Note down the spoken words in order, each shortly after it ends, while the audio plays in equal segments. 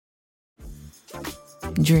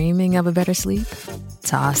Dreaming of a better sleep?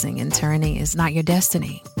 Tossing and turning is not your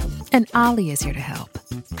destiny. And Ollie is here to help.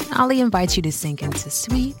 Ollie invites you to sink into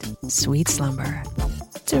sweet, sweet slumber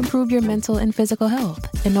to improve your mental and physical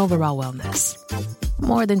health and overall wellness.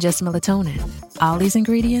 More than just melatonin, Ollie's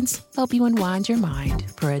ingredients help you unwind your mind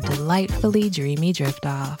for a delightfully dreamy drift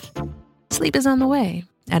off. Sleep is on the way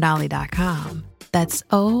at Ollie.com. That's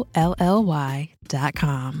OLLY.com.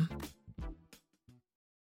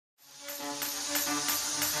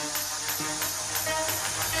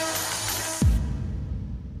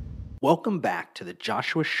 Welcome back to the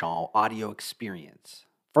Joshua Shaw audio experience.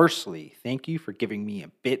 Firstly, thank you for giving me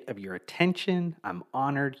a bit of your attention. I'm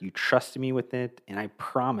honored you trusted me with it, and I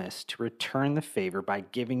promise to return the favor by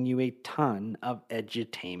giving you a ton of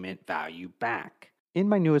edutainment value back. In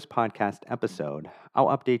my newest podcast episode,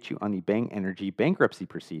 I'll update you on the Bang Energy bankruptcy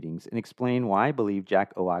proceedings and explain why I believe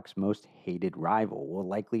Jack Owoc's most hated rival will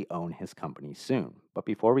likely own his company soon. But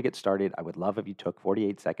before we get started, I would love if you took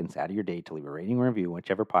 48 seconds out of your day to leave a rating or review on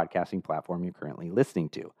whichever podcasting platform you're currently listening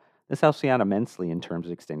to. This helps me out immensely in terms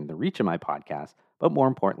of extending the reach of my podcast, but more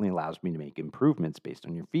importantly allows me to make improvements based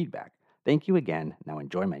on your feedback. Thank you again. Now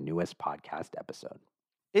enjoy my newest podcast episode.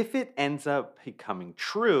 If it ends up becoming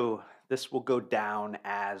true, this will go down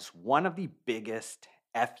as one of the biggest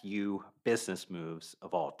FU business moves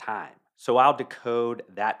of all time. So I'll decode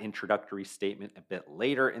that introductory statement a bit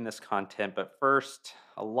later in this content, but first,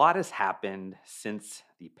 a lot has happened since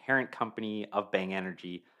the parent company of Bang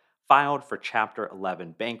Energy filed for Chapter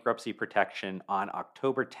 11 bankruptcy protection on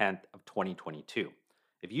October 10th of 2022.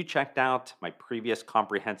 If you checked out my previous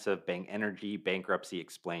comprehensive Bang Energy bankruptcy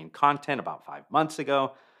explained content about 5 months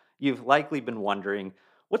ago, you've likely been wondering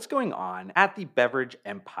what's going on at the beverage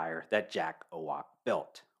empire that Jack Owoc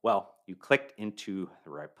built. Well, you clicked into the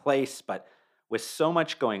right place, but with so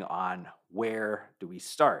much going on, where do we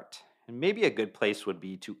start? And maybe a good place would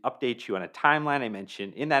be to update you on a timeline I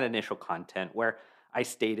mentioned in that initial content where I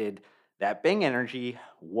stated that Bang Energy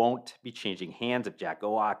won't be changing hands if Jack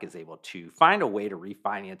Owoc is able to find a way to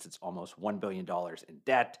refinance its almost $1 billion in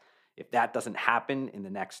debt. If that doesn't happen in the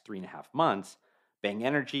next 3.5 months, Bang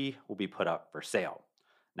Energy will be put up for sale.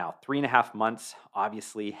 Now, 3.5 months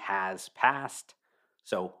obviously has passed,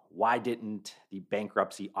 so why didn't the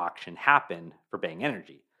bankruptcy auction happen for Bang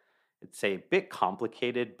Energy? It's a bit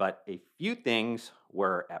complicated, but a few things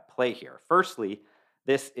were at play here. Firstly,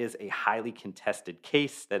 this is a highly contested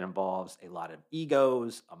case that involves a lot of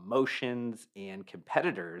egos, emotions, and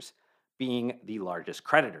competitors being the largest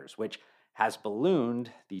creditors, which has ballooned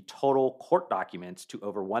the total court documents to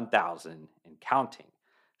over 1,000 and counting.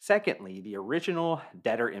 Secondly, the original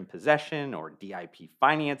debtor in possession, or DIP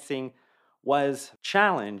financing, was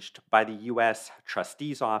challenged by the U.S.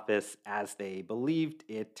 Trustee's Office as they believed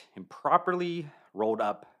it improperly rolled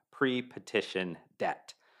up pre-petition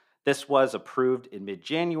debt. This was approved in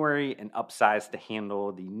mid-January and upsized to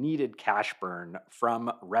handle the needed cash burn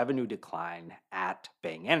from revenue decline at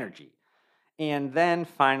Bang Energy. And then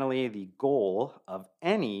finally, the goal of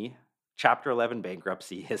any Chapter 11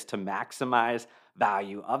 bankruptcy is to maximize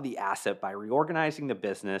value of the asset by reorganizing the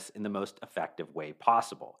business in the most effective way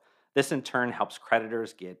possible. This in turn helps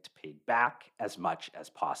creditors get paid back as much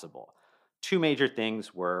as possible. Two major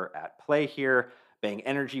things were at play here. Bang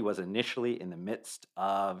Energy was initially in the midst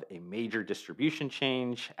of a major distribution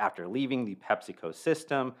change after leaving the PepsiCo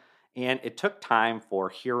system, and it took time for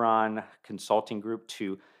Huron Consulting Group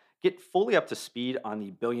to get fully up to speed on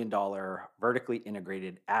the billion-dollar vertically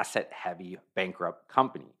integrated asset-heavy bankrupt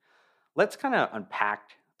company. Let's kind of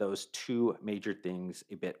unpack those two major things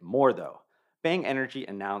a bit more, though. Bang Energy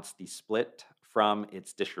announced the split from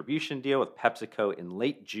its distribution deal with PepsiCo in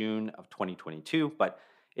late June of 2022, but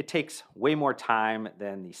it takes way more time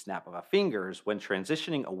than the snap of a fingers when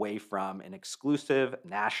transitioning away from an exclusive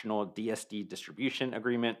national DSD distribution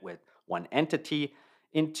agreement with one entity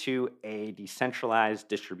into a decentralized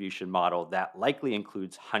distribution model that likely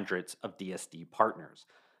includes hundreds of DSD partners.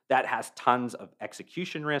 That has tons of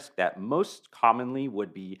execution risk that most commonly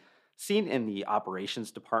would be seen in the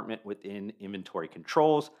operations department within inventory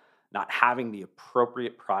controls, not having the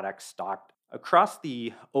appropriate products stocked across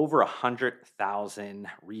the over 100,000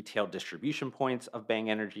 retail distribution points of Bang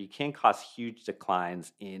Energy can cause huge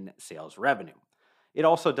declines in sales revenue. It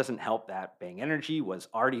also doesn't help that Bang Energy was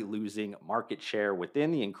already losing market share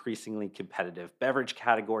within the increasingly competitive beverage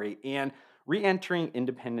category and re-entering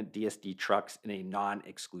independent DSD trucks in a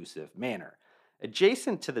non-exclusive manner.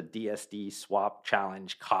 Adjacent to the DSD swap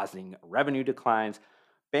challenge causing revenue declines,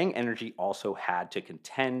 Bang Energy also had to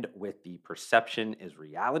contend with the perception is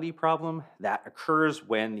reality problem that occurs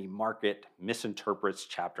when the market misinterprets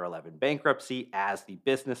Chapter 11 bankruptcy as the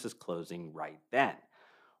business is closing right then.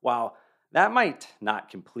 While that might not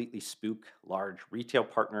completely spook large retail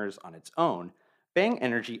partners on its own, Bang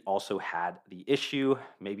Energy also had the issue,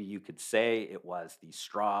 maybe you could say it was the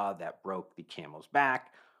straw that broke the camel's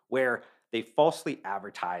back, where they falsely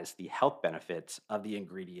advertised the health benefits of the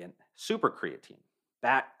ingredient supercreatine.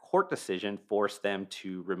 That court decision forced them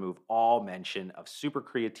to remove all mention of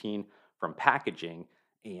supercreatine from packaging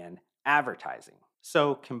and advertising.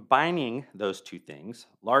 So, combining those two things,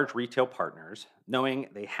 large retail partners, knowing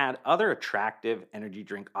they had other attractive energy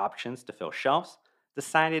drink options to fill shelves,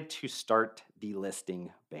 decided to start delisting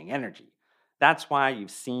Bang Energy. That's why you've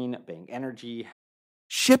seen Bang Energy.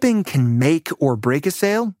 Shipping can make or break a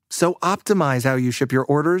sale, so optimize how you ship your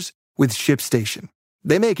orders with ShipStation.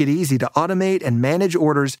 They make it easy to automate and manage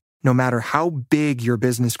orders no matter how big your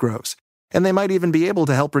business grows. And they might even be able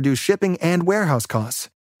to help reduce shipping and warehouse costs.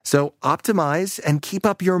 So optimize and keep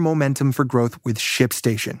up your momentum for growth with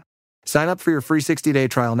ShipStation. Sign up for your free 60-day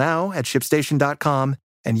trial now at ShipStation.com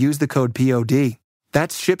and use the code POD.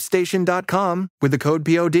 That's ShipStation.com with the code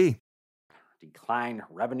POD. Decline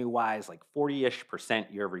revenue wise like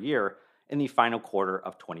 40-ish% year over year in the final quarter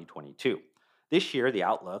of 2022. This year, the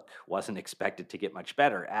outlook wasn't expected to get much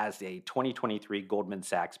better, as a 2023 Goldman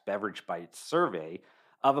Sachs Beverage Bites survey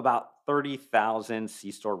of about 30,000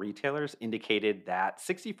 C-store retailers indicated that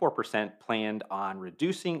 64% planned on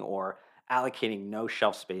reducing or allocating no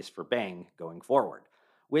shelf space for Bang going forward.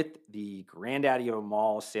 With the granddaddy of them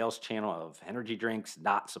all sales channel of energy drinks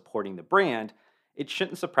not supporting the brand, it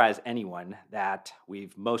shouldn't surprise anyone that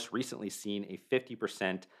we've most recently seen a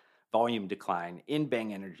 50% volume decline in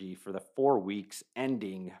Bang Energy for the 4 weeks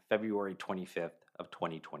ending February 25th of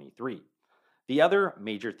 2023. The other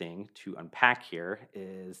major thing to unpack here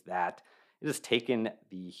is that it has taken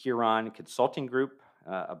the Huron Consulting Group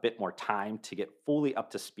a bit more time to get fully up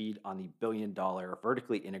to speed on the billion-dollar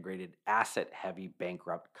vertically integrated asset-heavy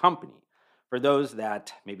bankrupt company. For those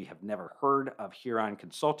that maybe have never heard of Huron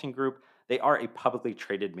Consulting Group, they are a publicly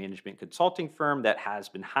traded management consulting firm that has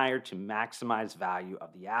been hired to maximize value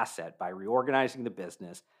of the asset by reorganizing the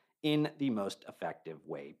business in the most effective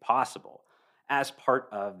way possible. As part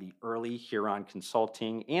of the early Huron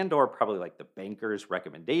Consulting and or probably like the bankers'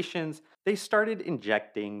 recommendations, they started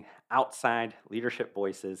injecting outside leadership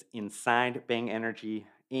voices inside Bang Energy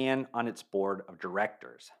and on its board of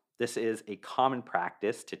directors. This is a common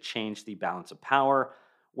practice to change the balance of power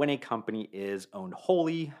when a company is owned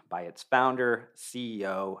wholly by its founder,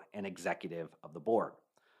 CEO, and executive of the board.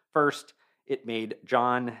 First, it made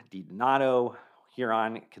John DiDonato,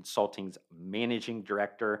 Huron Consulting's managing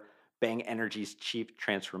director, Bang Energy's chief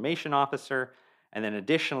transformation officer, and then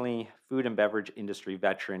additionally, food and beverage industry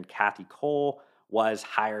veteran Kathy Cole was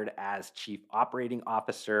hired as chief operating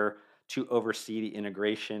officer to oversee the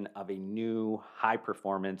integration of a new high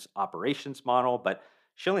performance operations model, but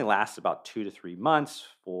she only lasts about 2 to 3 months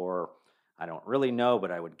for, I don't really know,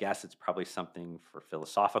 but I would guess it's probably something for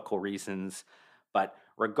philosophical reasons. But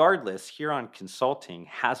regardless, Huron Consulting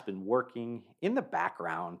has been working in the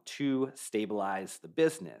background to stabilize the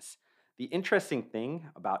business. The interesting thing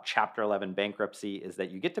about Chapter 11 bankruptcy is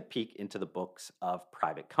that you get to peek into the books of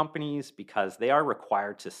private companies because they are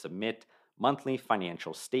required to submit monthly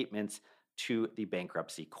financial statements to the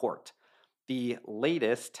bankruptcy court. The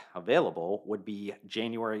latest available would be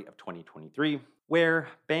January of 2023, where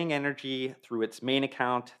Bang Energy, through its main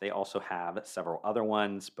account, they also have several other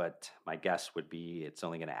ones, but my guess would be it's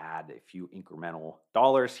only going to add a few incremental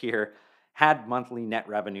dollars here, had monthly net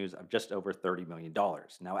revenues of just over $30 million.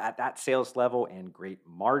 Now, at that sales level and great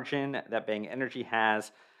margin that Bang Energy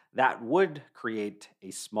has, that would create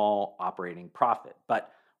a small operating profit.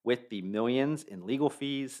 But with the millions in legal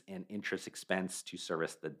fees and interest expense to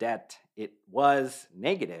service the debt, it was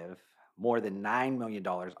negative more than $9 million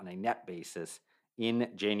on a net basis in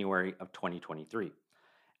January of 2023.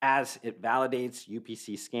 As it validates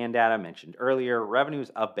UPC scan data mentioned earlier, revenues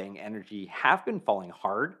of Bang Energy have been falling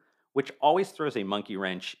hard, which always throws a monkey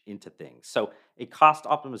wrench into things. So a cost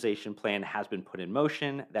optimization plan has been put in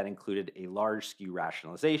motion that included a large SKU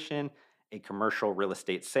rationalization, a commercial real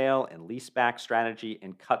estate sale and leaseback strategy,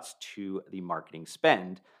 and cuts to the marketing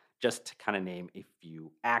spend, just to kind of name a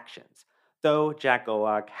few actions. Though Jack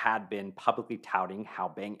Owoc had been publicly touting how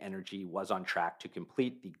Bang Energy was on track to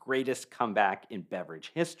complete the greatest comeback in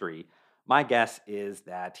beverage history, my guess is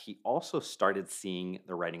that he also started seeing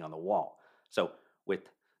the writing on the wall. So with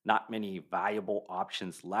not many viable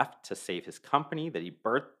options left to save his company that he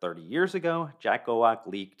birthed 30 years ago, Jack Owoc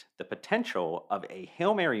leaked the potential of a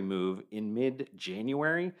Hail Mary move in mid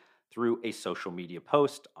January through a social media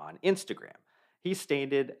post on Instagram. He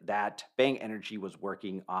stated that Bang Energy was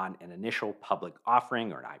working on an initial public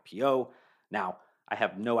offering or an IPO. Now, I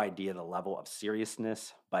have no idea the level of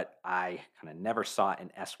seriousness, but I kind of never saw an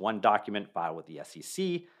S1 document filed with the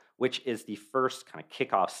SEC, which is the first kind of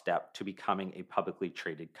kickoff step to becoming a publicly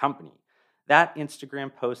traded company. That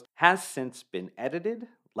Instagram post has since been edited,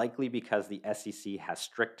 likely because the SEC has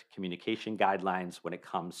strict communication guidelines when it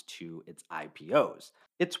comes to its IPOs.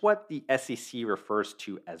 It's what the SEC refers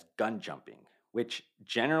to as gun jumping, which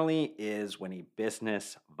generally is when a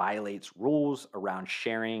business violates rules around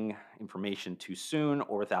sharing information too soon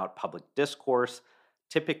or without public discourse,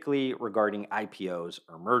 typically regarding IPOs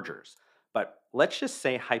or mergers. But let's just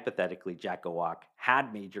say hypothetically Jack Owoc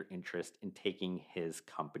had major interest in taking his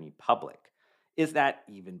company public. Is that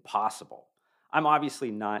even possible? I'm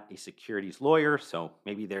obviously not a securities lawyer, so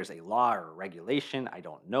maybe there's a law or regulation I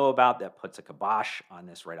don't know about that puts a kibosh on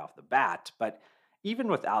this right off the bat. But even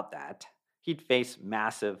without that, he'd face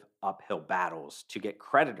massive uphill battles to get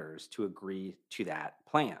creditors to agree to that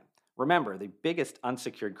plan. Remember, the biggest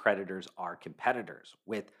unsecured creditors are competitors,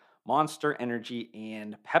 with Monster Energy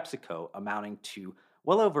and PepsiCo amounting to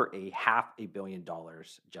well over $500 million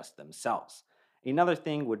just themselves. Another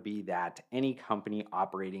thing would be that any company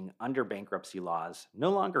operating under bankruptcy laws no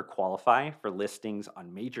longer qualify for listings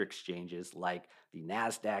on major exchanges like the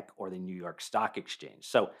NASDAQ or the New York Stock Exchange.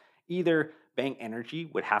 So either Bang Energy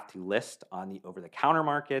would have to list on the over-the-counter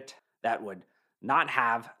market that would not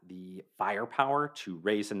have the firepower to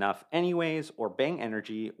raise enough anyways, or Bang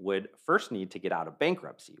Energy would first need to get out of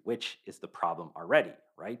bankruptcy, which is the problem already,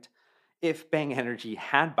 right? If Bang Energy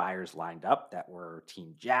had buyers lined up that were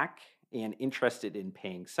Team Jack and interested in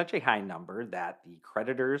paying such a high number that the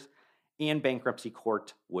creditors and bankruptcy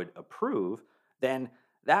court would approve, then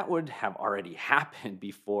that would have already happened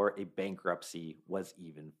before a bankruptcy was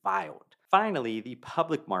even filed. Finally, the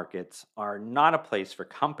public markets are not a place for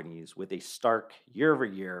companies with a stark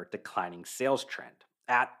year-over-year declining sales trend.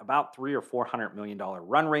 At about $300 or $400 million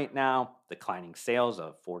run rate now, declining sales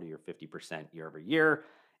of 40 or 50% year over year,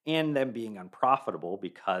 and them being unprofitable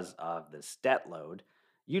because of this debt load,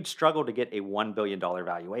 you'd struggle to get a $1 billion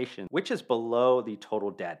valuation, which is below the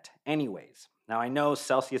total debt anyways. Now, I know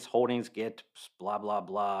Celsius Holdings get blah, blah,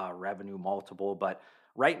 blah revenue multiple, but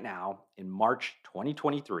right now, in March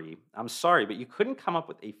 2023, I'm sorry, but you couldn't come up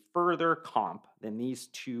with a further comp than these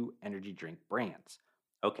two energy drink brands.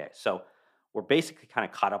 Okay, so we're basically kind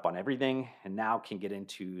of caught up on everything and now can get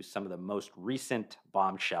into some of the most recent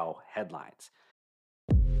bombshell headlines.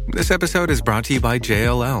 This episode is brought to you by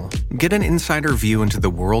JLL. Get an insider view into the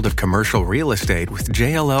world of commercial real estate with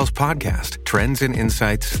JLL's podcast, Trends and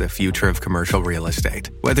Insights, the Future of Commercial Real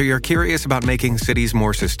Estate. Whether you're curious about making cities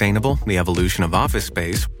more sustainable, the evolution of office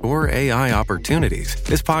space, or AI opportunities,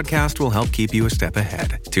 this podcast will help keep you a step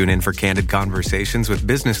ahead. Tune in for candid conversations with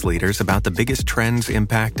business leaders about the biggest trends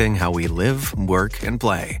impacting how we live, work, and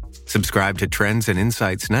play. Subscribe to Trends and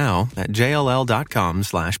Insights now at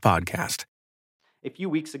jll.com/podcast. A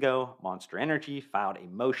few weeks ago, Monster Energy filed a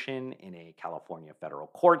motion in a California federal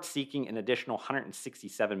court seeking an additional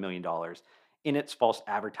 $167 million in its false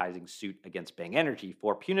advertising suit against Bang Energy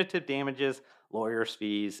for punitive damages, lawyers'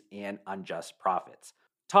 fees, and unjust profits.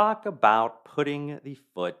 Talk about putting the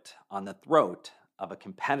foot on the throat of a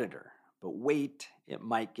competitor. But wait, it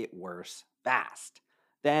might get worse fast.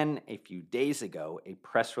 Then, a few days ago, a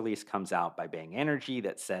press release comes out by Bang Energy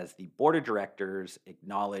that says the board of directors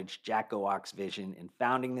acknowledged Jack Owoc's vision in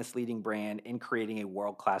founding this leading brand and creating a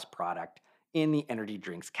world-class product in the energy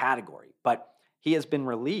drinks category. But he has been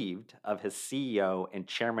relieved of his CEO and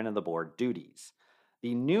chairman of the board duties.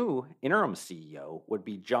 The new interim CEO would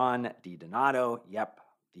be John DiDonato,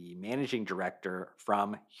 the managing director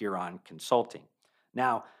from Huron Consulting.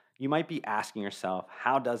 Now, you might be asking yourself,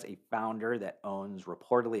 how does a founder that owns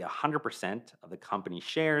reportedly 100% of the company's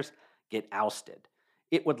shares get ousted?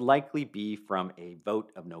 It would likely be from a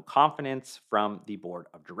vote of no confidence from the board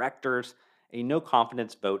of directors. A no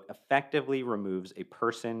confidence vote effectively removes a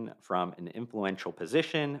person from an influential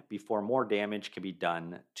position before more damage can be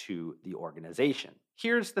done to the organization.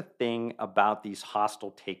 Here's the thing about these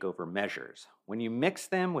hostile takeover measures. When you mix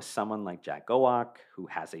them with someone like Jack Owoc, who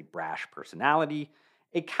has a brash personality,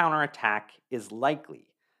 a counterattack is likely.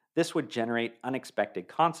 This would generate unexpected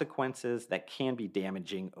consequences that can be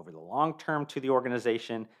damaging over the long term to the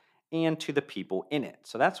organization and to the people in it.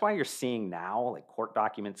 So that's why you're seeing now court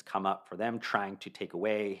documents come up for them trying to take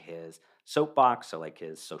away his soapbox, so like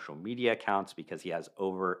his social media accounts, because he has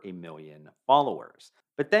over 1 million followers.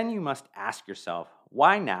 But then you must ask yourself,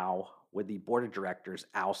 why now would the board of directors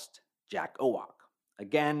oust Jack Owoc?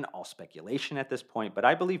 Again, all speculation at this point, but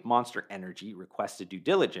I believe Monster Energy requested due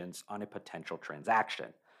diligence on a potential transaction.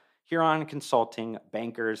 Huron Consulting,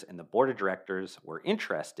 bankers, and the board of directors were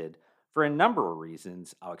interested for a number of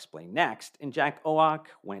reasons I'll explain next, and Jack Owoc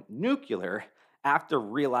went nuclear after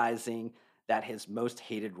realizing that his most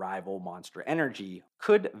hated rival, Monster Energy,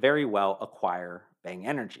 could very well acquire Bang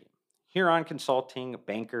Energy. Huron Consulting,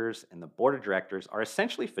 bankers, and the board of directors are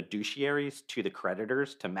essentially fiduciaries to the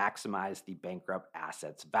creditors to maximize the bankrupt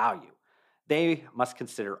asset's value. They must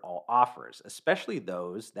consider all offers, especially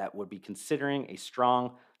those that would be considering a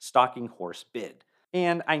strong stalking horse bid.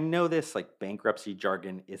 And I know this like bankruptcy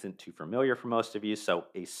jargon isn't too familiar for most of you, so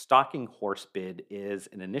a stalking horse bid is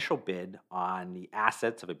an initial bid on the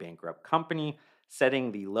assets of a bankrupt company,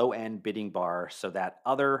 setting the low-end bidding bar so that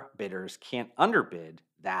other bidders can't underbid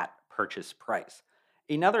that purchase price.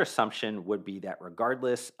 Another assumption would be that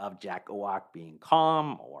regardless of Jack Owoc being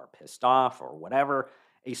calm or pissed off or whatever,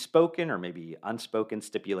 a spoken or maybe unspoken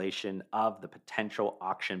stipulation of the potential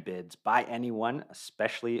auction bids by anyone,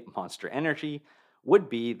 especially Monster Energy, would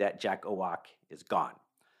be that Jack Owoc is gone.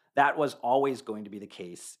 That was always going to be the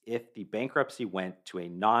case if the bankruptcy went to a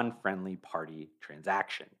non-friendly party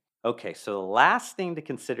transaction. Okay, so the last thing to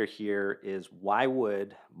consider here is why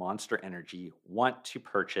would Monster Energy want to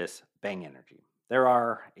purchase Bang Energy? There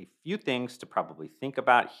are a few things to probably think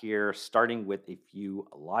about here, starting with a few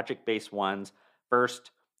logic-based ones.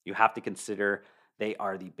 First, you have to consider they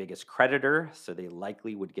are the biggest creditor, so they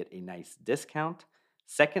likely would get a nice discount.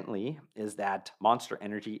 Secondly, is that Monster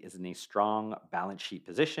Energy is in a strong balance sheet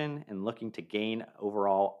position and looking to gain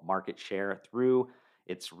overall market share through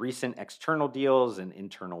its recent external deals and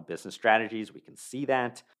internal business strategies. We can see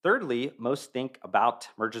that. Thirdly, most think about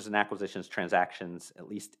mergers and acquisitions transactions, at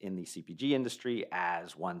least in the CPG industry,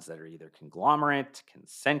 as ones that are either conglomerate,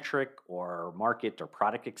 concentric, or market or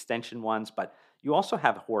product extension ones, but you also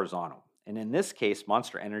have horizontal. And in this case,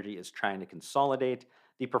 Monster Energy is trying to consolidate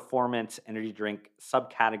the performance energy drink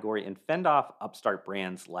subcategory and fend off upstart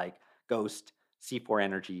brands like Ghost, C4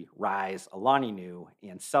 Energy, Rise, Alani Nu,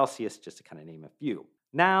 and Celsius, just to kind of name a few.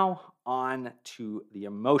 Now, on to the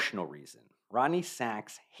emotional reason. Rodney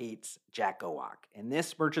Sachs hates Jack Owoc, and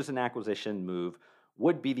this mergers and acquisition move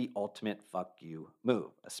would be the ultimate fuck you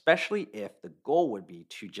move, especially if the goal would be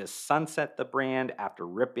to just sunset the brand after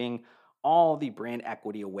ripping all the brand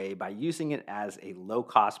equity away by using it as a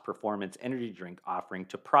low-cost performance energy drink offering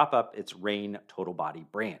to prop up its Reign Total Body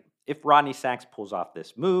brand. If Rodney Sachs pulls off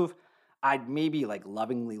this move, I'd maybe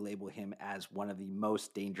lovingly label him as one of the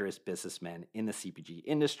most dangerous businessmen in the CPG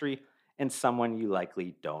industry and someone you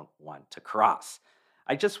likely don't want to cross.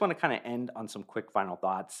 I just want to kind of end on some quick final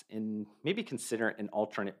thoughts and maybe consider an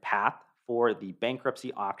alternate path for the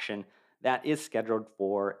bankruptcy auction that is scheduled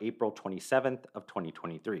for April 27th of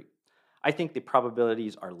 2023. I think the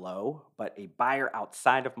probabilities are low, but a buyer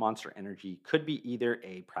outside of Monster Energy could be either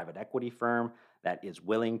a private equity firm that is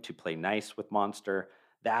willing to play nice with Monster,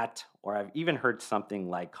 or I've even heard something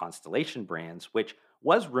like Constellation Brands, which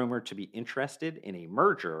was rumored to be interested in a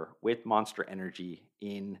merger with Monster Energy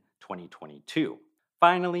in 2022.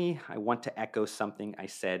 Finally, I want to echo something I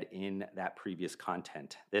said in that previous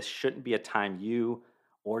content. This shouldn't be a time you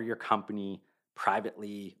or your company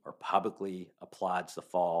privately or publicly applauds the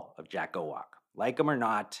fall of Jack Owoc. Like him or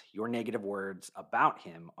not, your negative words about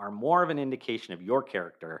him are more of an indication of your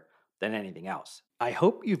character than anything else. I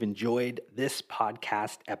hope you've enjoyed this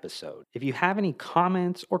podcast episode. If you have any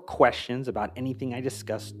comments or questions about anything I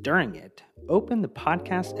discussed during it, open the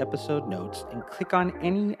podcast episode notes and click on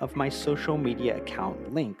any of my social media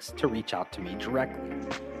account links to reach out to me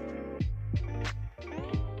directly.